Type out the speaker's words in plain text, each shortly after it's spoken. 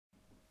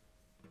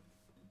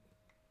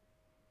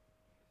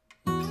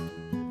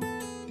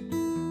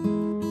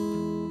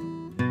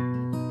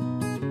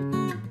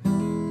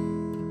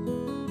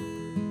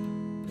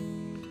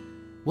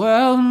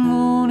Well, the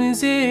moon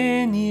is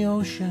in the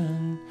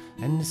ocean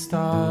and the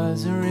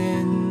stars are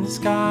in the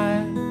sky,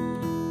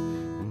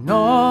 and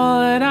all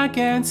that I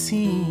can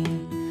see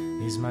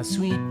is my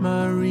sweet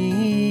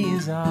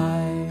Maria's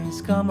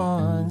eyes. Come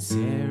on,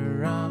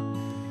 Sarah,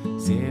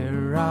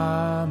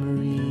 Sarah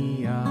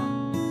Maria,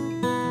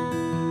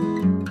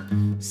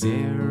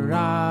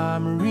 Sarah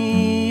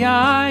Maria,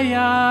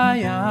 ya, ya,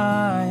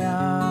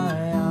 ya,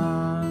 ya.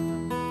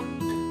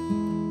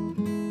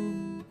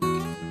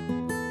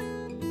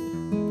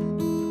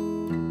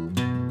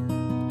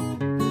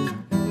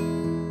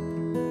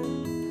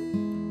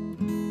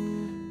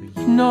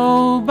 But you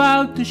know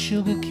about the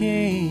sugar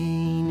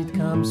cane, it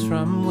comes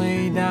from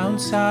way down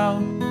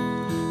south.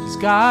 Just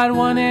got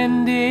one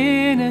end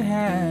in a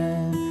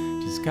hand,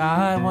 just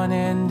got one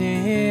end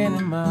in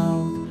a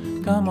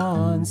mouth. Come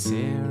on,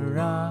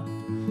 Sarah,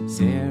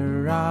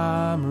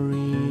 Sarah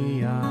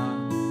Maria,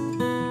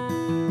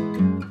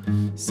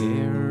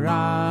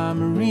 Sarah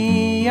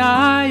Maria,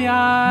 ya,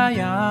 ya,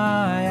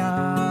 ya,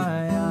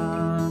 ya.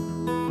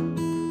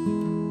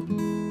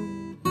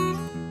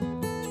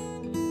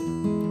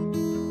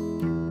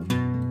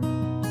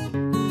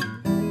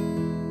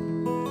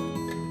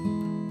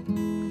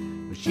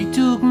 But she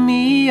took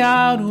me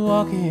out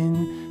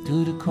walking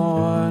to the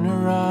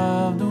corner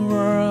of the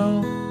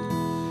world,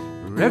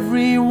 where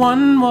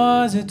everyone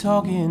was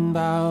talking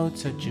about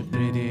such a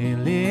pretty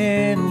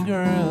little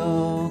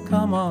girl.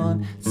 Come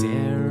on,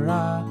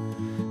 Sarah,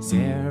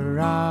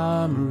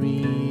 Sarah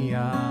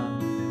Maria,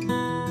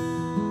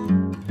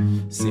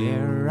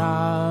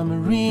 Sarah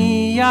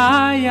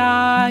Maria,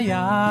 ya, ya,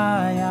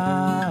 ya,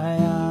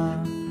 ya.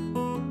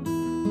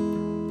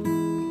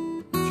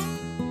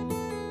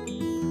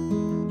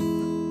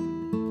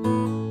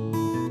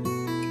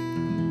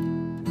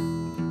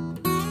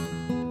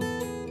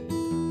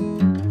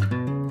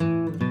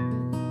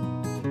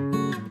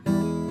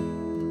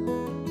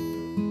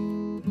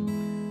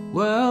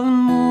 Well, the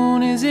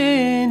moon is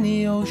in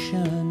the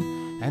ocean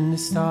and the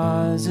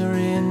stars are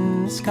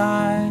in the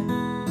sky,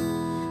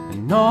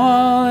 and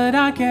all that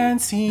I can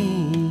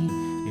see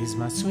is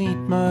my sweet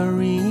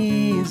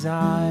Maria's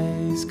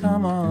eyes.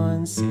 Come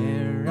on,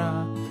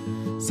 Sarah,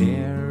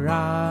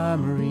 Sarah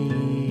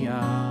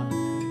Maria,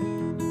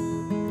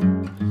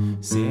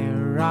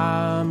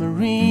 Sarah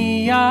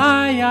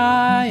Maria,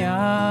 ya,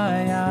 ya,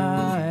 ya,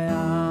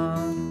 ya.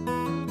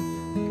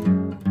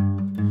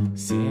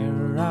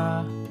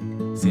 Sarah,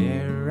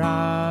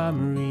 Sarah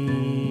Maria,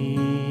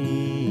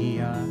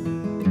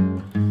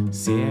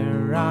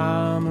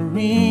 Sarah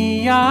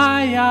Maria,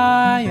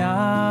 ya, ya,